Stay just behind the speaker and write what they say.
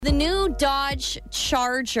The new Dodge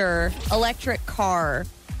Charger electric car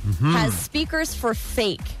has speakers for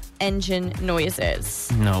fake engine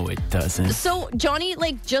noises. No, it doesn't. So Johnny,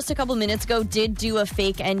 just a couple minutes ago, did do a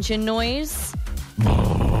fake engine noise.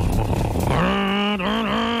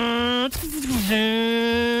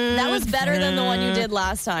 That was better than the one you did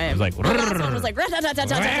last time. It was like... The last one was like...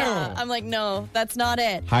 I'm like, no, that's not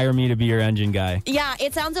it. Hire me to be your engine guy. Yeah,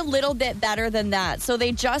 it sounds a little bit better than that. So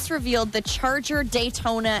they just revealed the Charger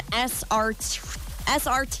Daytona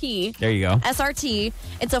SRT. There you go. SRT.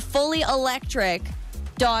 It's a fully electric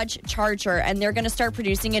Dodge Charger, and they're going to start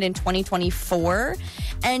producing it in 2024.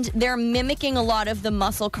 And they're mimicking a lot of the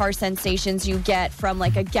muscle car sensations you get from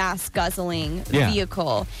a gas guzzling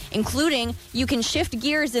vehicle, including you can shift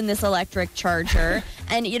gears in this electric Charger,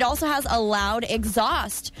 and it also has a loud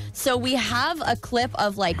exhaust. So we have a clip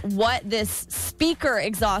of what this speaker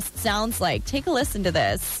exhaust sounds like. Take a listen to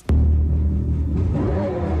this.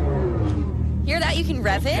 Hear that? You can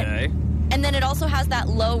rev it. Okay. And then it also has that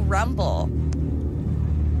low rumble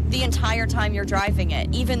the entire time you're driving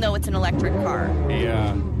it, even though it's an electric car.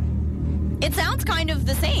 Yeah. It sounds kind of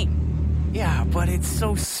the same. Yeah, but it's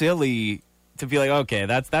so silly to be like, okay,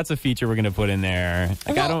 that's a feature we're going to put in there.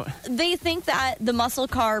 They think that the muscle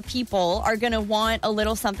car people are going to want a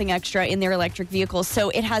little something extra in their electric vehicles. So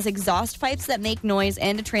it has exhaust pipes that make noise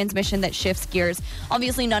and a transmission that shifts gears.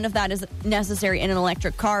 Obviously, none of that is necessary in an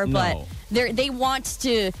electric car, but they want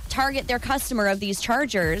to target their customer of these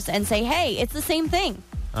Chargers and say, hey, it's the same thing.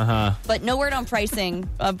 But no word on pricing,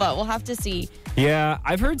 but we'll have to see. Yeah,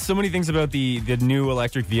 I've heard so many things about the new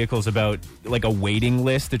electric vehicles, about a waiting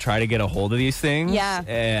list to try to get a hold of these things. Yeah.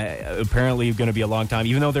 Apparently going to be a long time.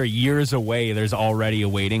 Even though they're years away, there's already a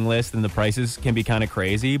waiting list, and the prices can be kind of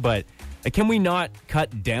crazy. But can we not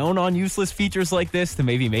cut down on useless features like this to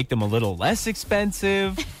maybe make them a little less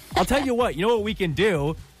expensive? I'll tell you what we can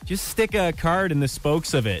do? Just stick a card in the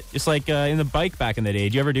spokes of it. Just like in the bike back in the day.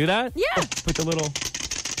 Did you ever do that? Yeah. Put the little...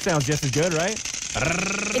 Sounds just as good, right?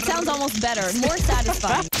 It sounds almost better, more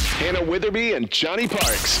satisfying. Hannah Witherby and Johnny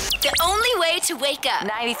Parks. The only way to wake up.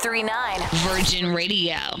 93.9 Virgin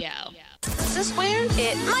Radio. Is this weird?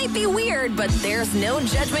 It might be weird, but there's no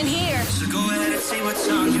judgment here. So go ahead and say what's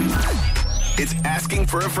on your mind. It's Asking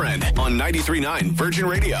for a Friend on 93.9 Virgin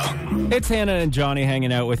Radio. It's Hannah and Johnny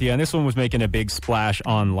hanging out with you, and this one was making a big splash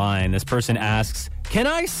online. This person asks, can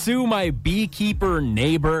I sue my beekeeper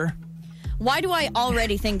neighbor? Why do I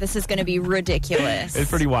already think this is going to be ridiculous? It's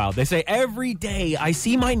pretty wild. They say, every day I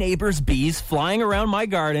see my neighbor's bees flying around my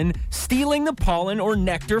garden, stealing the pollen or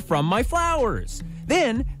nectar from my flowers.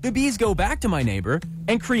 Then the bees go back to my neighbor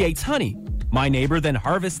and creates honey. My neighbor then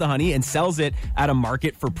harvests the honey and sells it at a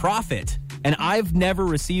market for profit. And I've never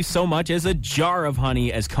received so much as a jar of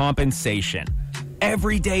honey as compensation.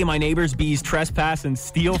 Every day my neighbor's bees trespass and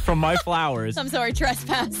steal from my flowers. I'm sorry,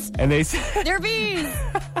 trespass. And they said... They're bees!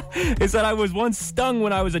 They said I was once stung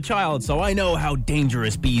when I was a child, so I know how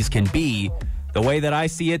dangerous bees can be. The way that I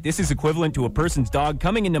see it, this is equivalent to a person's dog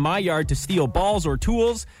coming into my yard to steal balls or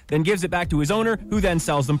tools, then gives it back to his owner, who then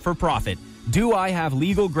sells them for profit. Do I have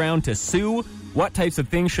legal ground to sue? What types of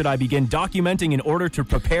things should I begin documenting in order to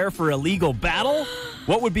prepare for a legal battle?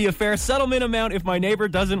 What would be a fair settlement amount if my neighbor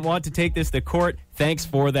doesn't want to take this to court? Thanks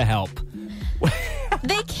for the help.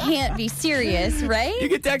 They can't be serious, right? You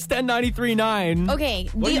can text 10939. Okay.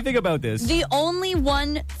 What do you think about this? The only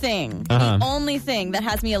thing that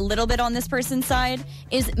has me a little bit on this person's side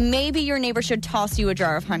is maybe your neighbor should toss you a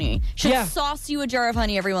jar of honey. Should sauce you a jar of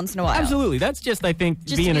honey every once in a while. Absolutely. That's just, I think,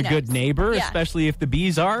 just being be a nice. good neighbor, especially if the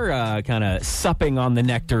bees are kind of supping on the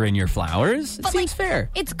nectar in your flowers. It seems fair.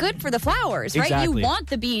 It's good for the flowers, right? Exactly. You want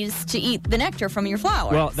the bees to eat the nectar from your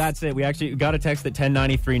flowers. Well, that's it. We actually got a text at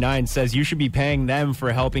 10939 says you should be paying them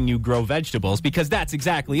for helping you grow vegetables, because that's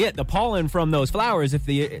exactly it. The pollen from those flowers, if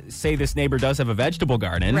say this neighbor does have a vegetable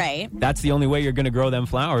garden, right, that's the only way you're going to grow them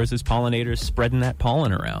flowers is pollinators spreading that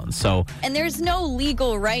pollen around. So, and there's no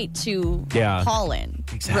legal right to pollen,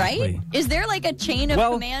 exactly. Right? Is there a chain of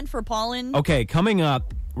command for pollen? Okay, coming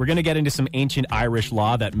up, we're going to get into some ancient Irish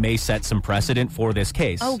law that may set some precedent for this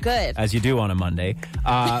case. Oh, good. As you do on a Monday.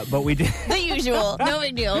 But we did... The usual. No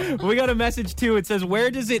big deal. We got a message, too. It says, where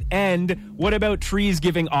does it end? What about trees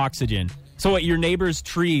giving oxygen? So what, your neighbor's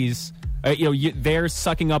trees... they're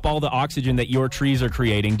sucking up all the oxygen that your trees are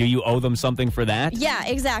creating. Do you owe them something for that? Yeah,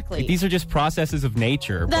 exactly. These are just processes of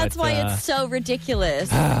nature. That's why it's so ridiculous.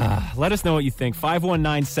 Let us know what you think.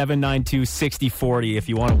 519-792-6040 if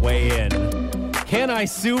you want to weigh in. Can I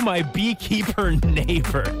sue my beekeeper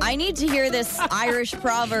neighbor? I need to hear this Irish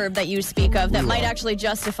proverb that you speak of that might actually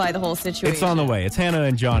justify the whole situation. It's on the way. It's Hannah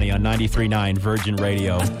and Johnny on 93.9 Virgin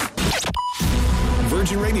Radio.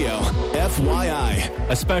 Virgin Radio, FYI.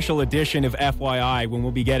 A special edition of FYI when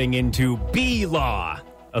we'll be getting into bee law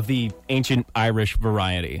of the ancient Irish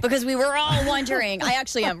variety. Because we were all wondering. I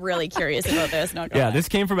actually am really curious about this. Not gonna Yeah, lie. this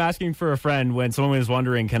came from asking for a friend when someone was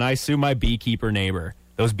wondering, can I sue my beekeeper neighbor?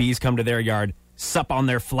 Those bees come to their yard, sup on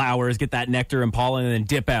their flowers, get that nectar and pollen, and then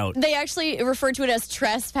dip out. They actually refer to it as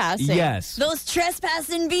trespassing. Yes. Those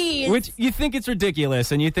trespassing bees. Which you think it's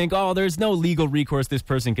ridiculous, and you think, oh, there's no legal recourse this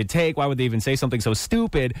person could take. Why would they even say something so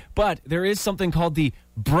stupid? But there is something called the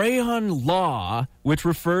Brehon Law, which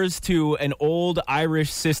refers to an old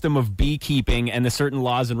Irish system of beekeeping and the certain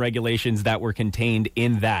laws and regulations that were contained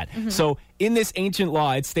in that. So in this ancient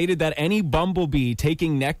law, it stated that any bumblebee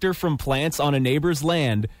taking nectar from plants on a neighbor's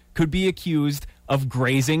land could be accused of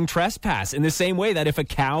grazing trespass, in the same way that if a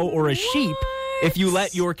cow or a sheep, if you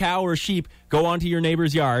let your cow or sheep go onto your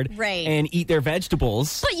neighbor's yard Right. and eat their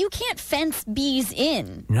vegetables. But you can't fence bees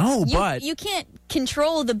in. No, You can't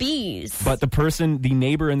control the bees. But the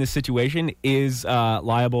neighbor in this situation is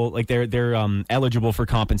liable, like they're eligible for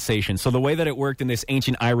compensation. So the way that it worked in this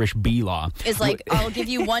ancient Irish bee law It's like, I'll give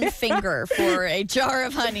you one finger for a jar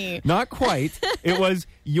of honey. Not quite. It was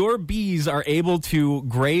your bees are able to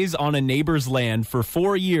graze on a neighbor's land for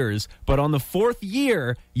 4 years, but on the 4th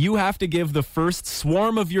year, you have to give the first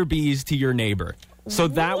swarm of your bees to your neighbor. So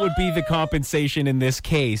that would be the compensation in this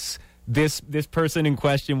case. This person in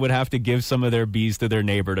question would have to give some of their bees to their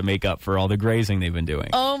neighbor to make up for all the grazing they've been doing.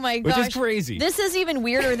 Oh my gosh. Which is crazy. This is even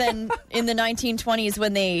weirder than in the 1920s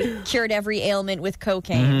when they cured every ailment with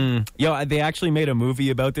cocaine. Yeah, they actually made a movie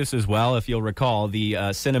about this as well, if you'll recall, the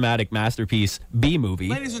cinematic masterpiece Bee Movie.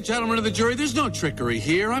 Ladies and gentlemen of the jury, there's no trickery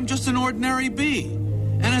here. I'm just an ordinary bee.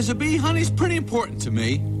 And as a bee, honey's pretty important to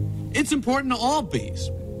me. It's important to all bees.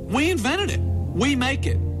 We invented it. We make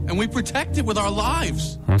it. And we protect it with our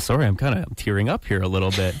lives. I'm sorry, I'm kind of tearing up here a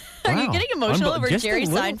little bit. Are you Wow. getting emotional over Just a Jerry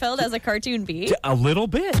little- Seinfeld as a cartoon bee? A little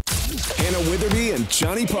bit. Hannah Witherby and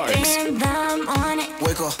Johnny Parks. And I'm on it.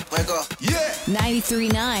 Wake up. Yeah.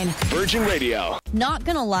 93.9. Virgin Radio. Not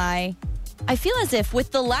gonna lie, I feel as if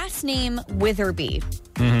with the last name Witherby,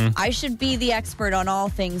 I should be the expert on all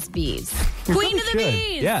things bees. Queen of the Should.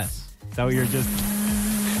 bees! Yes. So you're just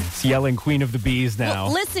yelling Queen of the Bees now.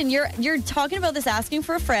 Well, listen, you're talking about this asking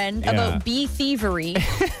for a friend Yeah. about bee thievery,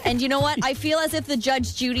 and you know what? I feel as if the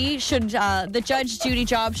Judge Judy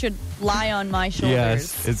job should lie on my shoulders.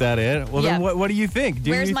 Yes. Is that it? Well, then Yeah. what do you think?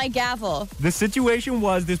 Where's my gavel? The situation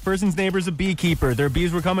was this person's neighbor's a beekeeper. Their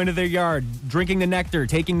bees were coming to their yard, drinking the nectar,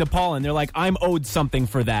 taking the pollen. They're like, I'm owed something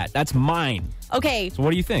for that. That's mine. Okay, So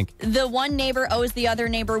what do you think? the one neighbor owes the other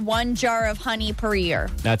neighbor 1 jar of honey per year.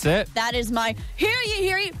 That's it? That is my hear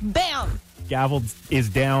ye, bam. Gavel is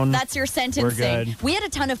down. That's your sentencing. We're good. We had a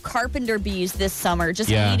ton of carpenter bees this summer just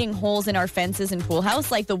Yeah. eating holes in our fences and pool house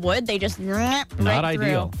like the wood. They just Not right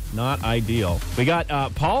ideal. through. Not ideal. We got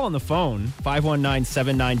Paul on the phone,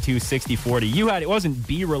 519-792-6040. It wasn't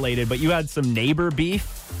bee related, but you had some neighbor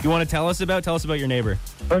beef you want to tell us about? Tell us about your neighbor.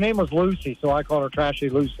 Her name was Lucy, so I called her Trashy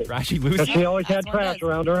Lucy. Trashy Because Lucy? she always had That's what it trash is.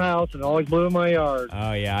 around her house and always blew in my yard.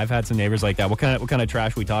 Oh yeah, I've had some neighbors like that. What kind of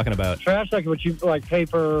trash are we talking about? Trash like what you like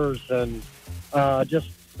papers and just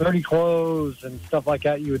dirty clothes and stuff like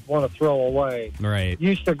that you would want to throw away. Right. You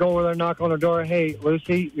used to go over there, knock on her door, hey,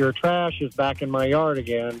 Lucy, your trash is back in my yard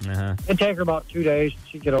again. Uh-huh. It'd take her about 2 days.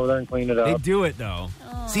 She'd get over there and clean it They up. do it though.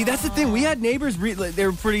 See, that's the thing. We had neighbors. They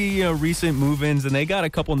were pretty recent move-ins, and they got a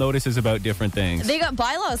couple notices about different things. They got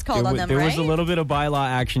bylaws called on them, there right? was a little bit of bylaw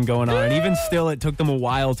action going on, and even still, it took them a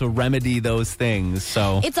while to remedy those things.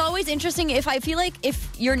 So It's always interesting. I feel like if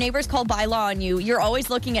your neighbors call bylaw on you, you're always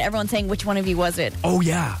looking at everyone saying, which one of you was it? oh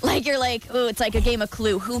yeah. Like, you're like, oh, it's like a game of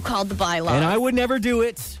Clue. Who called the bylaw? And I would never do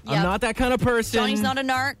it. I'm Yep. not that kind of person. Johnny's not a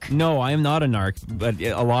narc. No, I am not a narc, but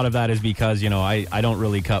a lot of that is because, I don't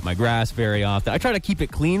really cut my grass very often. I try to keep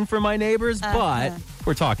it clean for my neighbors, but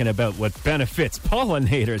we're talking about what benefits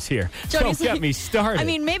pollinators here. Johnny's Don't get like, me started. I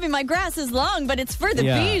mean, maybe my grass is long, but it's for the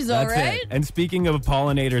bees, all that's right? it. And speaking of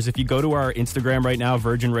pollinators, if you go to our Instagram right now,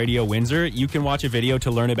 Virgin Radio Windsor, you can watch a video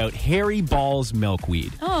to learn about hairy balls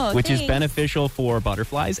milkweed, Oh, which is thanks. beneficial for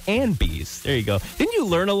butterflies and bees. There you go. Didn't you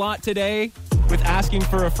learn a lot today with asking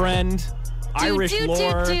for a friend? Irish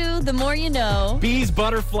lore. The more you know. Bees,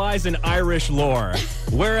 butterflies, and Irish lore.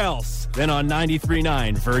 Where else than on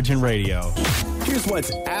 93.9 Virgin Radio? Here's what's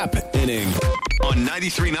happening on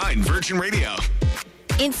 93.9 Virgin Radio.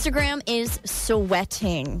 Instagram is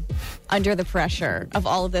sweating under the pressure of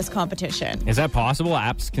all of this competition. Is that possible?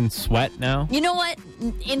 Apps can sweat now? You know what?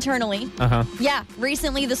 Internally. Uh-huh. Yeah.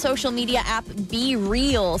 Recently, the social media app Be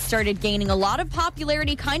Real started gaining a lot of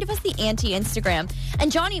popularity, kind of as the anti-Instagram.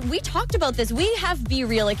 And Johnny, we talked about this. We have Be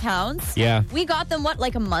Real accounts. Yeah. We got them,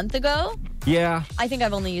 like a month ago? Yeah. I think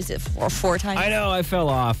I've only used it four times. I know, I fell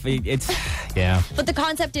off. It's, yeah. But the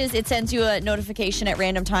concept is it sends you a notification at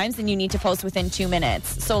random times and you need to post within 2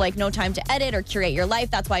 minutes. So, no time to edit or curate your life.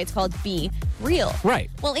 That's why it's called Be Real. Right.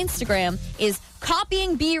 Well, Instagram is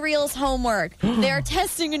copying Be Real's homework. They're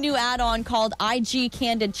testing a new add-on called IG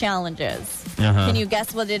Candid Challenges. Uh-huh. Can you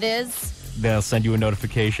guess what it is? They'll send you a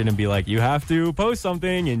notification and be like, you have to post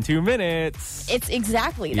something in 2 minutes. It's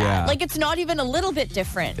exactly that. Yeah. It's not even a little bit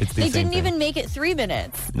different. It's the they same didn't thing. even make it 3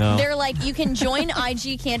 minutes. No. They're like, you can join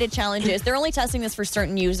IG Candid Challenges. They're only testing this for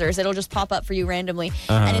certain users. It'll just pop up for you randomly.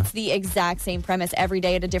 And it's the exact same premise every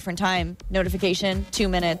day at a different time. Notification, 2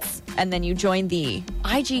 minutes, and then you join the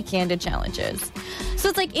IG Candid Challenges. So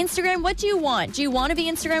it's like, Instagram, what do you want? Do you want to be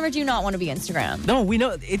Instagram or do you not want to be Instagram? No, we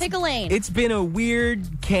know. Pick a lane. It's been a weird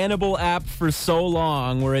cannibal app for so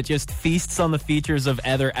long where it just feasts on the features of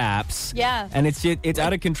other apps. Yeah. And it's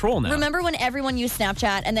out of control now. Remember when everyone used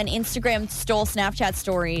Snapchat and then Instagram stole Snapchat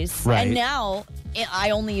stories? Right. And now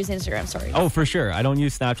I only use Instagram stories. Oh, for sure. I don't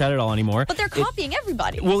use Snapchat at all anymore. But they're copying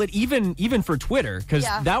everybody. Well, even for Twitter, because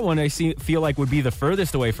Yeah. that one feel like would be the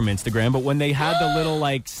furthest away from Instagram. But when they had the little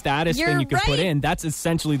status You're thing you could put right. in, that's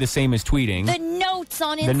essentially the same as tweeting. The notes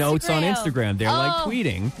on Instagram. The notes on Instagram, they're like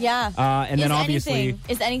tweeting. Yeah. And then obviously,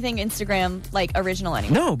 is anything Instagram original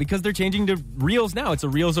anymore? no, because they're changing to Reels now. It's a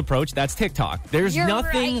Reels approach. That's TikTok. There's You're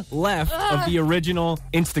nothing right. left of the original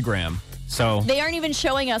Instagram. So They aren't even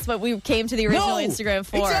showing us what we came to the original Instagram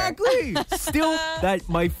for. Exactly. Still, that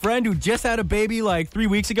my friend who just had a baby 3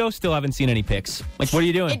 weeks ago, still haven't seen any pics. What are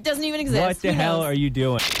you doing? It doesn't even exist. What the Who hell knows? are you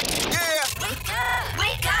doing? Wake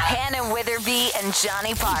up! Hannah Witherby and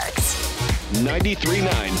Johnny Parks.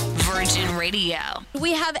 93.9. Virgin Radio.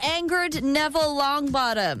 We have angered Neville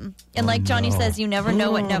Longbottom. And like Johnny says, you never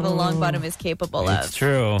know what Neville Longbottom is capable of. It's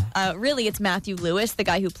true. Really, it's Matthew Lewis, the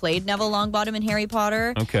guy who played Neville Longbottom in Harry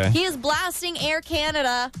Potter. Okay. He is blasting Air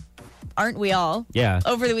Canada. Aren't we all? Yeah.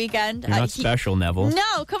 Over the weekend. You're not special, Neville.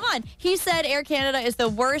 No, come on. He said Air Canada is the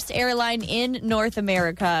worst airline in North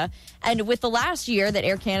America. And with the last year that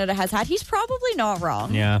Air Canada has had, he's probably not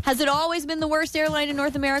wrong. Yeah. Has it always been the worst airline in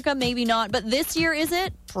North America? Maybe not. But this year, is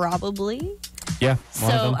it? Probably. Yeah.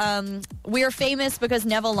 one of So them. we're famous because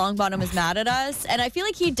Neville Longbottom is mad at us, and I feel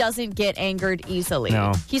like he doesn't get angered easily.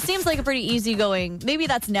 No. He seems like a pretty easygoing. Maybe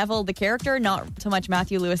that's Neville the character, not so much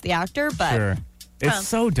Matthew Lewis the actor, but Sure. It's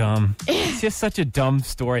so dumb. It's just such a dumb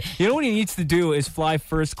story. You know what he needs to do is fly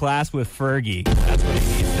first class with Fergie. That's what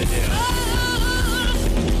he needs to do.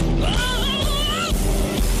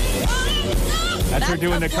 That's her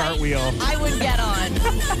doing a the flight cartwheel. I would get on.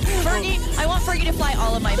 Fergie, I want Fergie to fly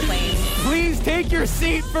all of my planes. Please take your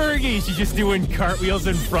seat, Fergie. She's just doing cartwheels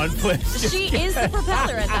and front flips. She is the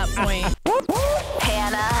propeller at that point.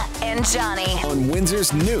 Hannah and Johnny. On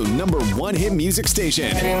Windsor's new #1 hit music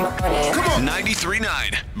station. Come on.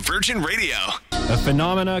 93.9 Virgin Radio. A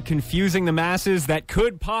phenomena confusing the masses that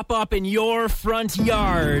could pop up in your front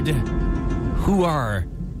yard. Who are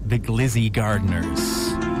the Glizzy Gardeners?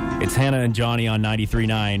 It's Hannah and Johnny on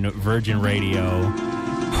 93.9 Virgin Radio.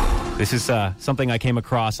 This is something I came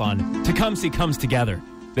across on Tecumseh Comes Together,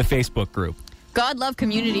 the Facebook group. God love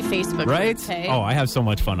community Facebook Right? groups, hey? Oh, I have so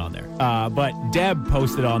much fun on there. But Deb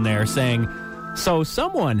posted on there saying, so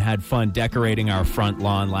someone had fun decorating our front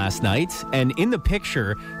lawn last night, and in the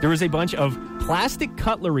picture, there was a bunch of plastic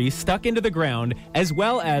cutlery stuck into the ground, as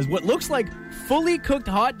well as what looks like fully cooked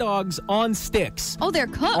hot dogs on sticks. Oh, they're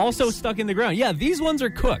cooked. Also stuck in the ground. Yeah, these ones are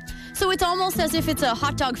cooked. So it's almost as if it's a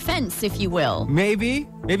hot dog fence, if you will. Maybe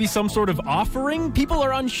some sort of offering. People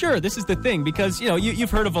are unsure. This is the thing, because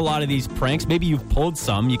you've heard of a lot of these pranks. Maybe you've pulled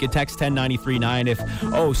some. You could text 10939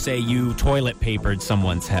 if say you toilet papered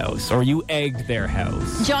someone's house or you egged their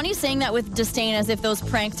house. Johnny's saying that with disdain, as if those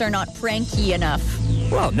pranks are not pranky enough.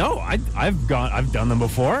 Well, no, I've done them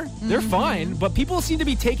before. They're fine, but people seem to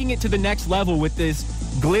be taking it to the next level with this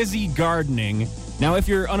glizzy gardening. Now, if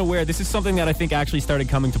you're unaware, this is something that I think actually started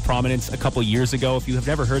coming to prominence a couple years ago. If you have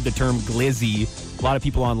never heard the term glizzy, a lot of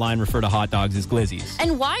people online refer to hot dogs as glizzies.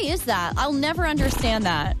 And why is that? I'll never understand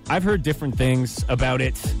that. I've heard different things about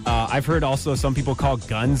it. I've heard also some people call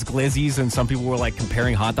guns glizzies, and some people were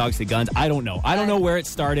comparing hot dogs to guns. I don't know. I don't know where it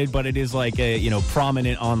started, but it is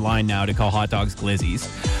prominent online now to call hot dogs glizzies.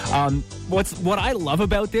 What I love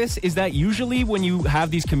about this is that usually when you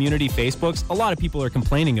have these community Facebooks, a lot of people are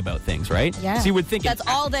complaining about things, right? Yeah. See, with think That's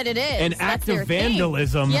all that it is. an That's act their of thing.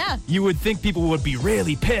 vandalism. Yeah. You would think people would be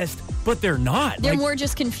really pissed, but they're not. They're Like, more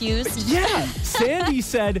just confused. yeah. Sandy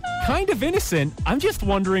said, kind of innocent. I'm just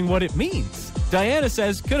wondering what it means. Diana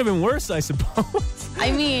says, could have been worse, I suppose.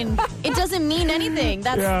 I mean, it doesn't mean anything.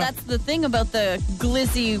 That's the thing about the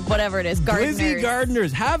glizzy, whatever it is, gardeners. Glizzy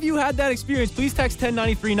gardeners. Have you had that experience? Please text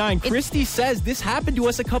 10939. Christy says this happened to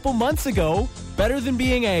us a couple months ago. Better than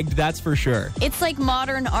being egged, that's for sure. It's like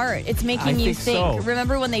modern art. It's making you think. so.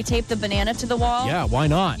 Remember when they taped the banana to the wall? Yeah, why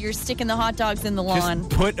not? You're sticking the hot dogs in the lawn.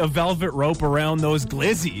 Just put a velvet rope around those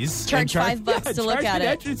glizzies. Charge and $5 to look charge at an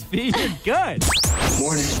it. entrance fee. You're good.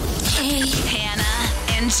 Morning.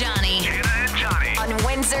 Hannah and Johnny. On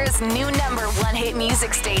Windsor's new #1 hit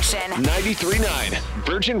music station. 93.9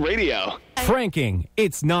 Virgin Radio. Pranking,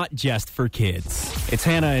 it's not just for kids. It's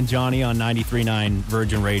Hannah and Johnny on 93.9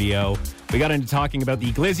 Virgin Radio. We got into talking about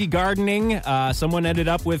the glizzy gardening. Someone ended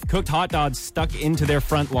up with cooked hot dogs stuck into their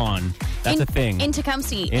front lawn. That's a thing. In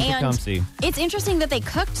Tecumseh. In Tecumseh. And it's interesting that they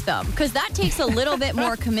cooked them because that takes a little bit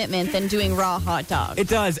more commitment than doing raw hot dogs. It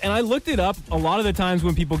does. And I looked it up. A lot of the times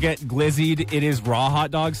when people get glizzied, it is raw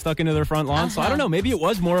hot dogs stuck into their front lawn. So I don't know. Maybe it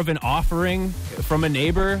was more of an offering from a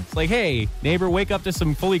neighbor. It's like, hey, neighbor, wake up to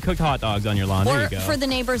some fully cooked hot dogs on your lawn. There Or you go. for the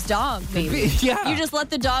neighbor's dog, maybe. Yeah. You just let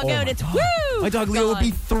the dog Oh out. my It's God. woo! My dog Leo would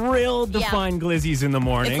be gone. thrilled to Yeah. find glizzies in the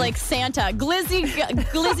morning. It's like Santa.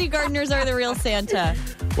 Glizzy gardeners are the real Santa.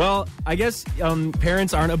 Well, I guess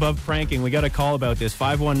parents aren't above pranking. We got a call about this.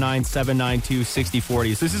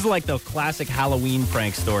 519-792-6040. So this is like the classic Halloween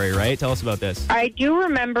prank story, right? Tell us about this. I do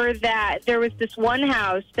remember that there was this one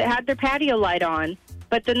house that had their patio light on,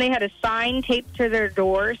 but then they had a sign taped to their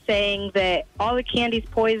door saying that all the candy's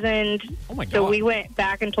poisoned. Oh, my So God. we went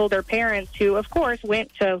back and told our parents, who, of course,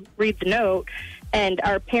 went to read the note. And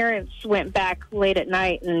our parents went back late at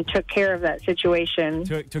night and took care of that situation.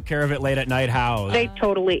 Took care of it late at night. How? They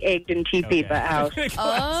totally egged and TP'd that house.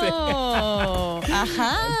 Oh.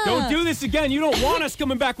 Uh-huh. Don't do this again. You don't want us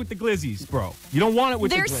coming back with the glizzies, bro. You don't want it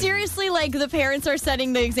with They're the glizzies. seriously like the parents are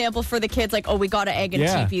setting the example for the kids. Like, oh, we got to egg and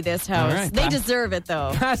Yeah. TP this house. All right. They deserve it,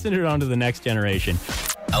 though. Passing it on to the next generation.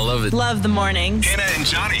 I love it. Love the mornings. Hannah and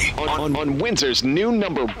Johnny on Windsor's new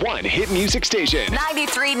 #1 hit music station.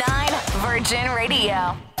 93.9 Virgin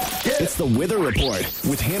Radio. It's the Weather Report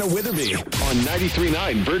with Hannah Witherby on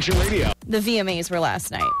 93.9 Virgin Radio. The VMAs were last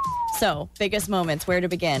night. So, biggest moments, where to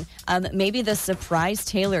begin? Maybe the surprise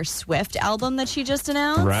Taylor Swift album that she just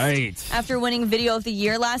announced. Right. After winning Video of the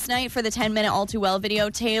Year last night for the 10-minute All Too Well video,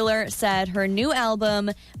 Taylor said her new album,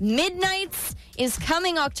 Midnights, is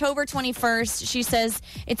coming October 21st. She says,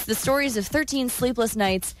 it's the stories of 13 sleepless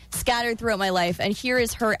nights scattered throughout my life, and here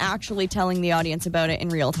is her actually telling the audience about it in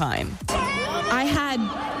real time.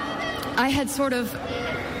 I had sort of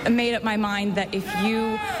made up my mind that if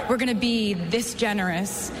you were going to be this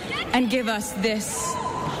generous and give us this,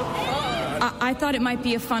 I thought it might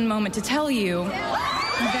be a fun moment to tell you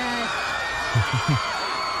that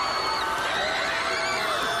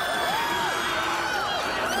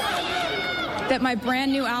that my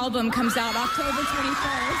brand new album comes out October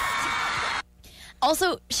 21st.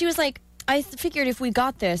 Also, she was like, I figured if we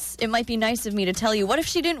got this, it might be nice of me to tell you. What if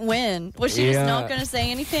she didn't win? Was she just not going to say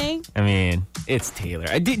anything? I mean, it's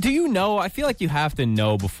Taylor. Do you know? I feel like you have to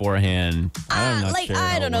know beforehand. I'm not sure.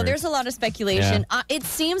 I don't know. How it There's works. a lot of speculation. Yeah. It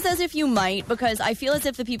seems as if you might, because I feel as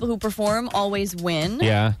if the people who perform always win.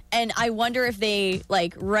 Yeah. And I wonder if they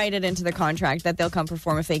write it into the contract that they'll come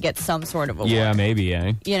perform if they get some sort of award. Yeah, maybe,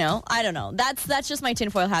 eh? You know, I don't know. That's just my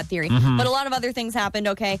tinfoil hat theory. Mm-hmm. But a lot of other things happened.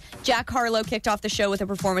 Okay, Jack Harlow kicked off the show with a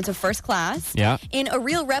performance of First Class. Yeah. In a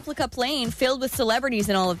real replica plane filled with celebrities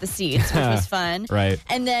in all of the seats, which was fun. Right.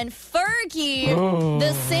 And then Fergie,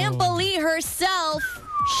 the samplee herself,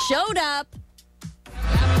 showed up.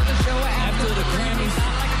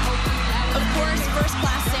 Of course, First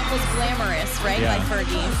Class samples Glamorous, right, Yeah. by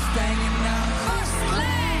Fergie.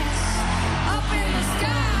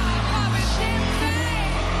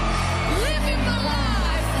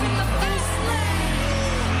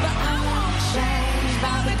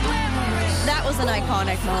 That was an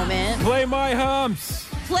iconic moment. Play my humps.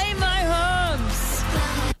 Play my humps.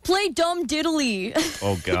 Play Dumb Diddly.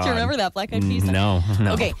 Oh, Do God. you remember that Black Eyed Peas song? No.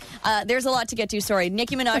 Okay, there's a lot to get to. Sorry.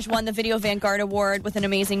 Nicki Minaj won the Video Vanguard Award with an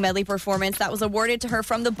amazing medley performance that was awarded to her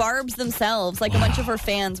from the Barbs themselves. Like, a bunch of her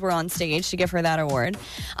fans were on stage to give her that award.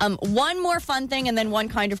 One more fun thing and then one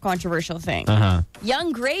kind of controversial thing. Uh-huh.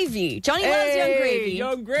 Young Gravy. Johnny loves Young Gravy.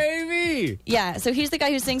 Young Gravy. Yeah, so he's the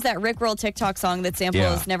guy who sings that Rickroll TikTok song that samples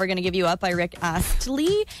Yeah. Never Gonna Give You Up by Rick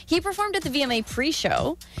Astley. He performed at the VMA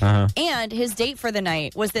pre-show, Uh-huh. and his date for the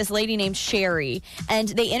night was was this lady named Sherry, and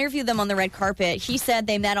they interviewed them on the red carpet. He said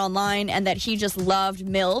they met online and that he just loved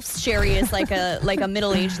MILFs. Sherry is like a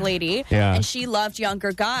middle-aged lady, and she loved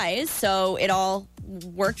younger guys, so it all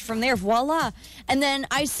worked from there. Voila. And then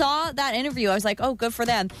I saw that interview. I was like, oh, good for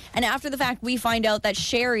them. And after the fact, we find out that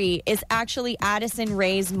Sherry is actually Addison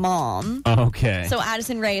Rae's mom. Okay. So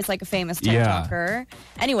Addison Rae is like a famous TikToker.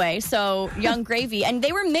 Anyway, so Young Gravy. And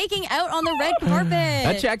they were making out on the red carpet.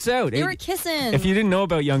 That checks out. They were kissing. If you didn't know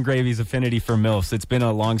about Young Gravy's affinity for MILFs, it's been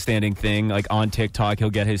a long-standing thing. Like on TikTok,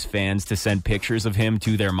 he'll get his fans to send pictures of him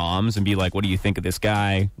to their moms and be like, what do you think of this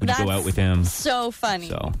guy? Would you go out with him? So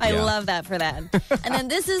funny. I love that for them. And then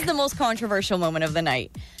this is the most controversial moment of the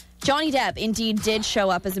night. Johnny Depp indeed did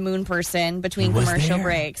show up as a moon person between commercial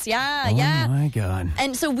breaks. Yeah. Oh my God.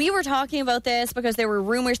 And so we were talking about this because there were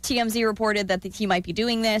rumors. TMZ reported that he might be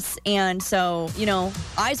doing this. And so,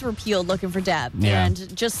 eyes were peeled looking for Depp. Yeah.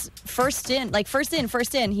 And just first in,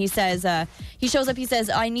 he says, he shows up, he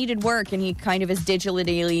says, I needed work. And he kind of is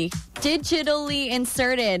digitally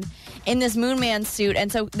inserted in this Moon Man suit.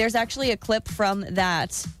 And so there's actually a clip from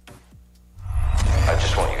that. I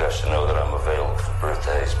just want you guys to know that I'm available for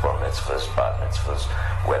birthdays, bar mitzvahs, bat mitzvahs,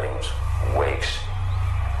 weddings, wakes,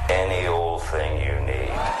 any old thing you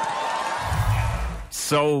need.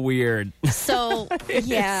 So weird. So,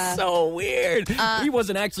 yeah. It's so weird. He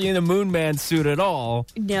wasn't actually in a Moon Man suit at all.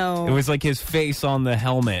 No. It was like his face on the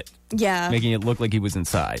helmet. Yeah. Making it look like he was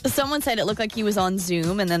inside. Someone said it looked like he was on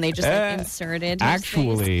Zoom, and then they just inserted his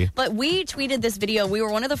actually. face. But we tweeted this video. We were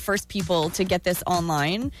one of the first people to get this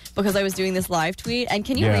online because I was doing this live tweet. And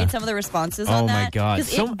can you read some of the responses on that? Oh, my God.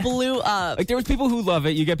 Because it blew up. Like, there was people who love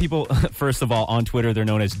it. You get people, first of all, on Twitter, they're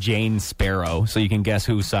known as Jane Sparrow, so you can guess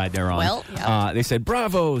whose side they're on. Well, yeah. They said,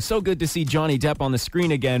 bravo, so good to see Johnny Depp on the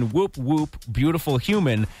screen again. Whoop, whoop, beautiful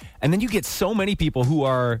human. And then you get so many people who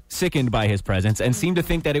are sickened by his presence and seem to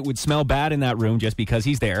think that it would smell bad in that room just because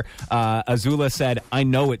he's there. Azula said, I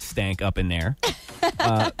know it stank up in there.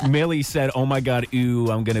 Millie said, oh my God,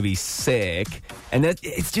 ew, I'm going to be sick. And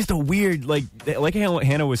it's just a weird, like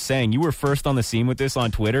Hannah was saying, you were first on the scene with this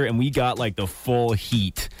on Twitter, and we got like the full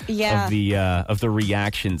heat of the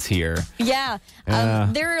reactions here. Yeah.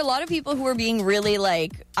 There are a lot of people who are being really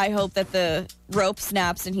like, I hope that the rope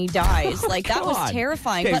snaps and he dies. Like, that was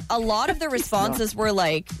terrifying. Okay. But a lot of the responses were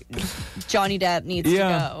like, Johnny Depp needs to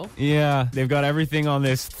go. Yeah. They've got everything on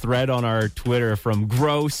this thread on our Twitter from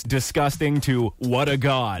gross, disgusting to what a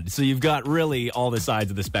god. So you've got really all the sides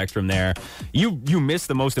of the spectrum there. You missed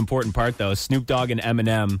the most important part, though. Snoop Dogg and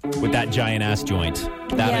Eminem with that giant ass joint.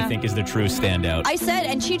 That, I think, is the true standout. I said,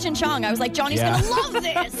 and Cheech and Chong, I was like, Johnny's going to love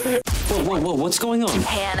this. Whoa, what's going on?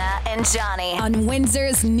 Hannah and Johnny on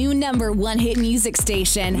Windsor's new #1 hit music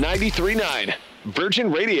station. 93.9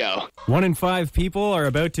 Virgin Radio. 1 in 5 people are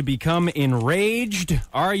about to become enraged.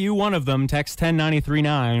 Are you one of them? Text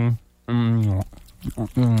 10939.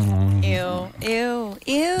 Ew.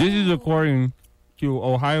 This is according to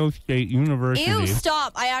Ohio State University. Ew,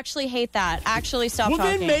 stop. I actually hate that. Actually, stop talking.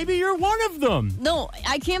 Well, then maybe you're one of them. No,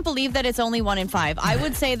 I can't believe that it's only 1 in 5. I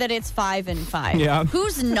would say that it's 5 in 5. Yeah.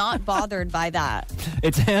 Who's not bothered by that?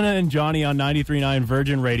 It's Hannah and Johnny on 93.9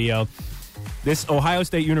 Virgin Radio. This Ohio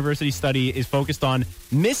State University study is focused on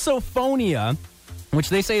misophonia, which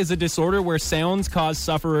they say is a disorder where sounds cause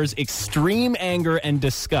sufferers extreme anger and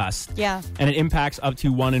disgust. Yeah. And it impacts up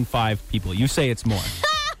to 1 in 5 people. You say it's more.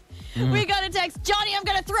 We got a text. Johnny, I'm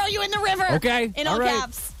going to throw you in the river. Okay. In all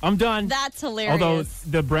caps. I'm done. That's hilarious. Although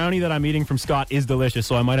the brownie that I'm eating from Scott is delicious,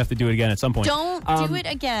 so I might have to do it again at some point. Don't do it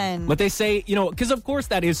again. But they say, because of course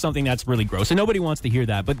that is something that's really gross, and nobody wants to hear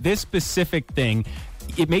that. But this specific thing,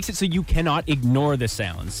 it makes it so you cannot ignore the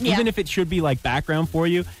sounds. Yeah. Even if it should be like background for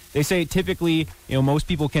you. They say typically, most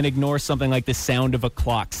people can ignore something like the sound of a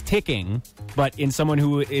clock's ticking. But in someone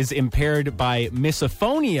who is impaired by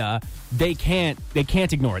misophonia, they can't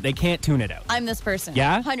ignore it. They can't tune it out. I'm this person.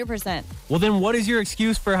 Yeah? 100%. Well, then what is your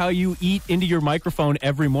excuse for how you eat into your microphone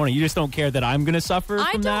every morning? You just don't care that I'm going to suffer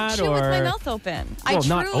from that? I don't chew with my mouth open. Well, I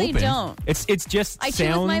not truly open. don't. It's just I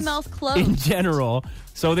sounds chew with my mouth closed. in general.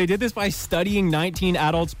 So they did this by studying 19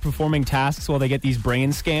 adults performing tasks while they get these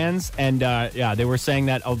brain scans. And, they were saying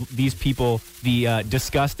that these people, the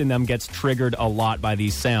disgust in them gets triggered a lot by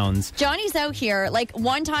these sounds. Johnny's out here. Like,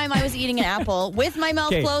 one time I was eating an apple with my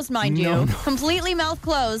mouth closed, mind you. Completely mouth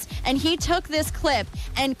closed. And he took this clip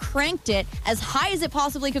and cranked it as high as it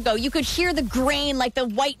possibly could go. You could hear the grain, like the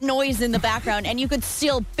white noise in the background, and you could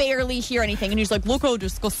still barely hear anything. And he's like, look how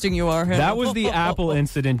disgusting you are. That was the apple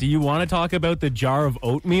incident. Do you want to talk about the jar of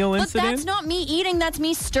oatmeal incident? But that's not me eating. That's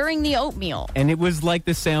me stirring the oatmeal. And it was like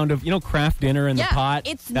the sound of, Kraft dinner in the pot.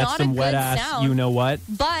 It's that's not some a good wet ass, sound. you know what?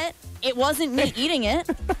 But it wasn't me eating it.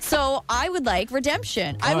 So I would like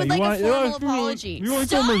redemption. I would like a formal apology. You want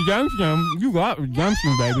some redemption? You got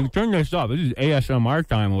redemption, baby. Turn this up. This is ASMR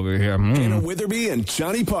time over here. Hannah Witherby and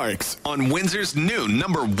Johnny Parks on Windsor's new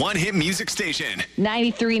 #1 hit music station.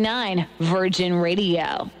 93.9 Virgin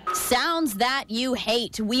Radio. Sounds that you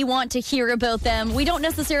hate. We want to hear about them. We don't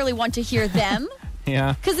necessarily want to hear them.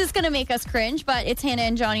 Yeah. Because it's going to make us cringe, but it's Hannah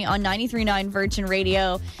and Johnny on 93.9 Virgin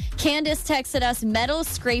Radio. Candace texted us, metal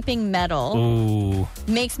scraping metal. Ooh.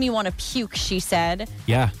 Makes me want to puke, she said.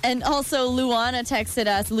 Yeah. And also Luana texted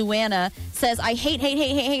us, Luana says, I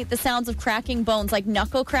hate the sounds of cracking bones, like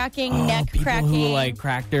knuckle cracking, neck cracking. Who, like,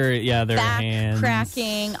 cracked their back hands.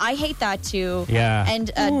 cracking. I hate that too. Yeah.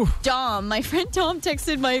 And Dom, my friend Dom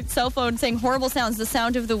texted my cell phone saying, horrible sounds, the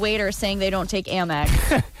sound of the waiter saying they don't take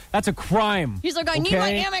Amex. That's a crime. He's like, I need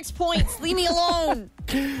my Amex points. Leave me alone.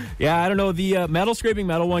 Yeah, I don't know. The metal scraping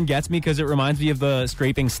metal one gets me because it reminds me of the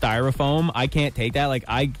scraping styrofoam. I can't take that. Like,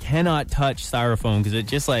 I cannot touch styrofoam because it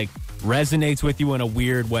just, like, resonates with you in a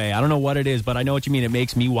weird way. I don't know what it is, but I know what you mean. It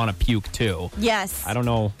makes me want to puke, too. Yes. I don't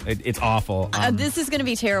know. It's awful. This is going to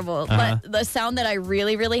be terrible. But the sound that I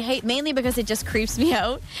really, really hate, mainly because it just creeps me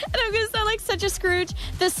out, and I'm going to sound like such a Scrooge,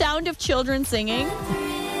 the sound of children singing,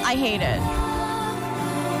 I hate it.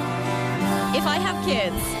 If I have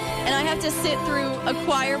kids and I have to sit through a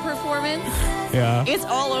choir performance, it's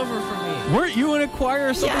all over for me. Weren't you in a choir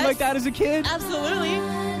or something like that as a kid? Absolutely.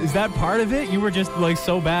 Is that part of it? You were just, like,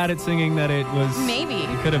 so bad at singing that it was... Maybe.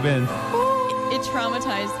 It could have been. It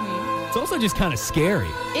traumatized me. It's also just kind of scary.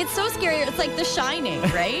 It's so scary. It's like The Shining,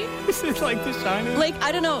 right? Is it like The Shining? Like,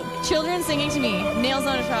 I don't know. Children singing to me. Nails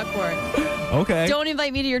on a chalkboard. Okay. Don't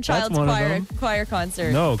invite me to your child's choir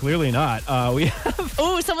concert. No, clearly not. We have...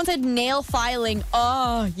 Oh, someone said nail filing.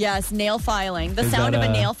 Oh, yes, nail filing. The sound of a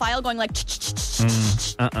nail file going like...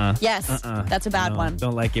 Yes, that's a bad one.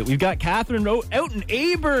 Don't like it. We've got Catherine out in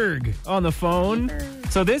Aberg on the phone.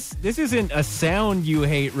 So this isn't a sound you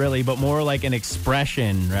hate, really, but more like an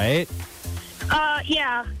expression, right?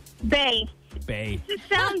 Yeah, bay. Bay. It just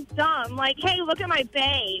sounds dumb. Like, hey, look at my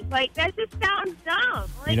bay. Like, that just sounds dumb.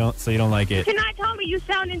 Like, you don't like it. You cannot tell me you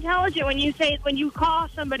sound intelligent when you call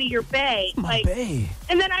somebody your bay. My bay.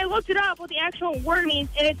 And then I looked it up what the actual word means,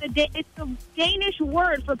 and it's a Danish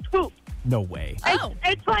word for poop. No way.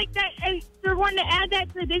 It's like that. And they're wanting to add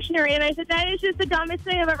that to the dictionary, and I said that is just the dumbest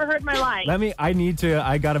thing I've ever heard in my life.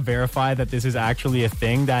 I gotta verify that this is actually a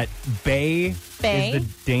thing. That bay is the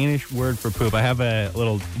Danish word for poop. I have a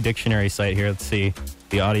little dictionary site here. Let's see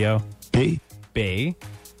the audio. Bay.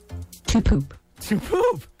 To poop. To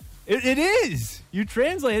poop. It is. You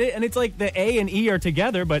translate it, and it's like the A and E are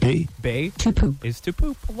together, but bay to poop is to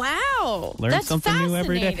poop. Wow. Learn something new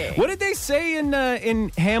every day. What did they say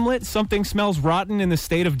in Hamlet? Something smells rotten in the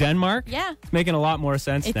state of Denmark? Yeah. It's making a lot more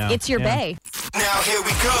sense now. It's your bay. Now here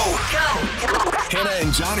we go. Hannah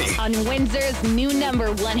and Johnny On Windsor's new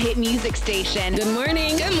 #1 hit music station. Good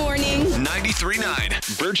morning. Good morning. 93.9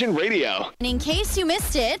 Virgin Radio. And in case you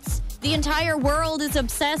missed it, the entire world is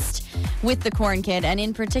obsessed with the Corn Kid, and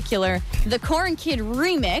in particular, the Corn Kid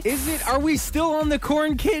remix. Are we still on the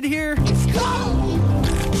Corn Kid here? It's cold.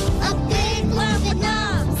 A big lump of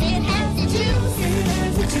knobs. It has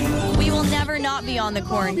the juice. We will never not be on the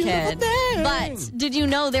Corn Kid. But did you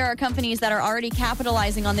know there are companies that are already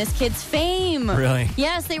capitalizing on this kid's fame? Really?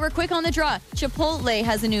 Yes, they were quick on the draw. Chipotle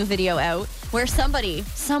has a new video out where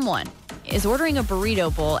someone is ordering a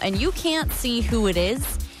burrito bowl, and you can't see who it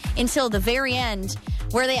is until the very end,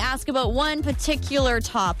 where they ask about one particular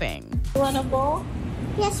topping. You want a bowl?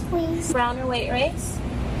 Yes, please. Brown or white rice?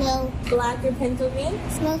 No. Black or pinto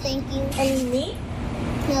beans? No, thank you. Any meat?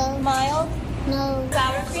 No. Mild? No.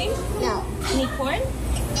 Sour cream? No. Any corn?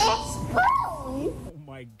 It's corn. Oh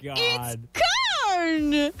my God. It's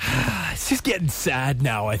corn! It's just getting sad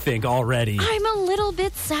now, I think, already. I'm a little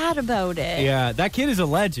bit sad about it. Yeah, that kid is a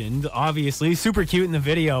legend, obviously. Super cute in the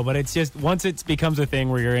video, but it's just, once it becomes a thing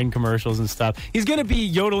where you're in commercials and stuff, he's going to be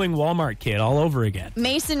yodeling Walmart kid all over again.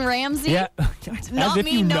 Mason Ramsey? Yeah, as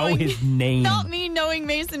if you know his name. Not me knowing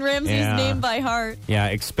Mason Ramsey's name by heart. Yeah,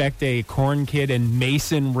 expect a Corn Kid and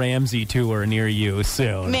Mason Ramsey tour near you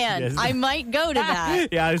soon. Man, Yes. I might go to that.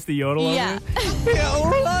 Yeah, it's the yodel. Yeah.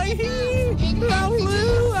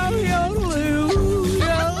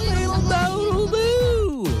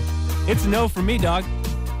 It's no for me, dog.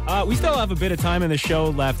 We still have a bit of time in the show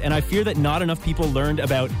left, and I fear that not enough people learned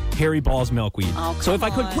about Harry Ball's milkweed. Oh, so if I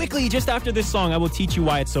could come on. quickly, just after this song, I will teach you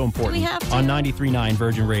why it's so important. Do we have to? On 93.9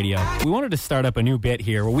 Virgin Radio. We wanted to start up a new bit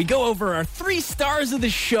here where we go over our 3 stars of the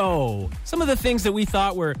show. Some of the things that we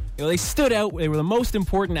thought were, they stood out, they were the most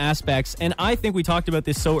important aspects, and I think we talked about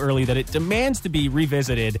this so early that it demands to be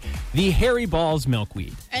revisited. The Harry Ball's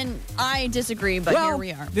milkweed. And I disagree, but here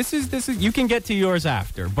we are. This is you can get to yours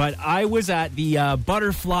after, but I was at the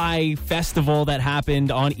butterfly festival that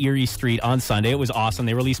happened on Erie Street on Sunday. It was awesome.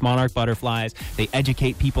 They released monarch butterflies. They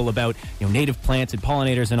educate people about native plants and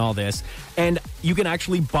pollinators and all this. And you can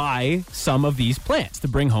actually buy some of these plants to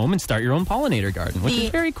bring home and start your own pollinator garden, which is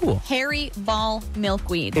very cool. Harry Ball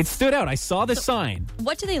milkweed. It stood out. I saw the sign.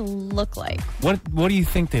 What do they look like? What do you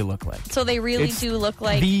think they look like? So they really It's do look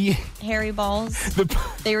like the- Harry Balls?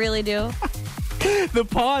 They really do? The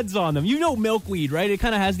pods on them. You know milkweed, right? It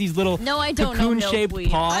kind of has these little No, I don't know cocoon-shaped milkweed.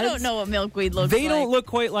 pods. I don't know what milkweed looks They like. don't look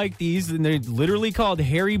quite like these, and they're literally called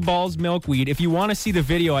Harry Ball's milkweed. If you want to see the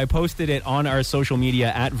video, I posted it on our social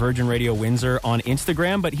media at Virgin Radio Windsor on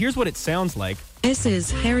Instagram, but here's what it sounds like. This is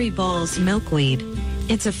Harry Ball's milkweed.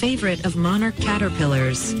 It's a favorite of monarch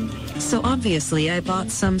caterpillars. So obviously I bought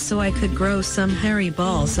some so I could grow some Harry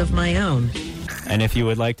Balls of my own. And if you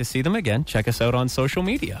would like to see them again, check us out on social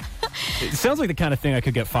media. It sounds like the kind of thing I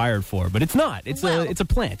could get fired for, but it's not. It's a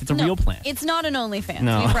plant. It's a real plant. It's not an OnlyFans,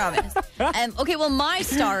 No. we promise. Okay, well, my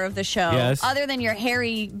star of the show, Yes. other than your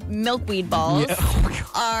hairy milkweed balls,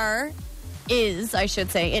 is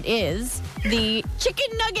the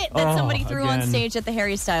chicken nugget that Oh, somebody threw on again. stage at the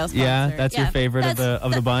Harry Styles concert. Yeah, that's your favorite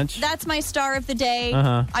of the bunch? That's my star of the day.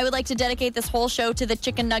 Uh-huh. I would like to dedicate this whole show to the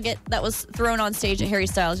chicken nugget that was thrown on stage at Harry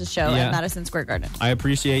Styles' show Yeah. at Madison Square Garden. I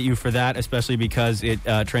appreciate you for that, especially because it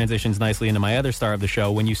transitions nicely into my other star of the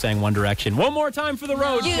show when you sang One Direction. One more time for the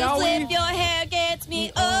road, You shall flip we? your hair, gets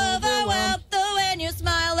me overwhelmed. The when you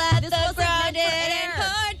smile at the crowd, it ain't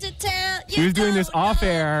hard to tell. She was doing this off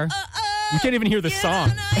air. You can't even hear the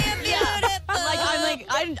song.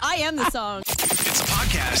 I am the song. It's a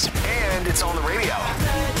podcast and it's on the radio.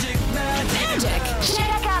 Magic.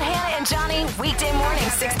 Check out Hannah and Johnny weekday morning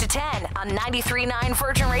 6 to 10 on 93.9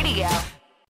 Virgin Radio.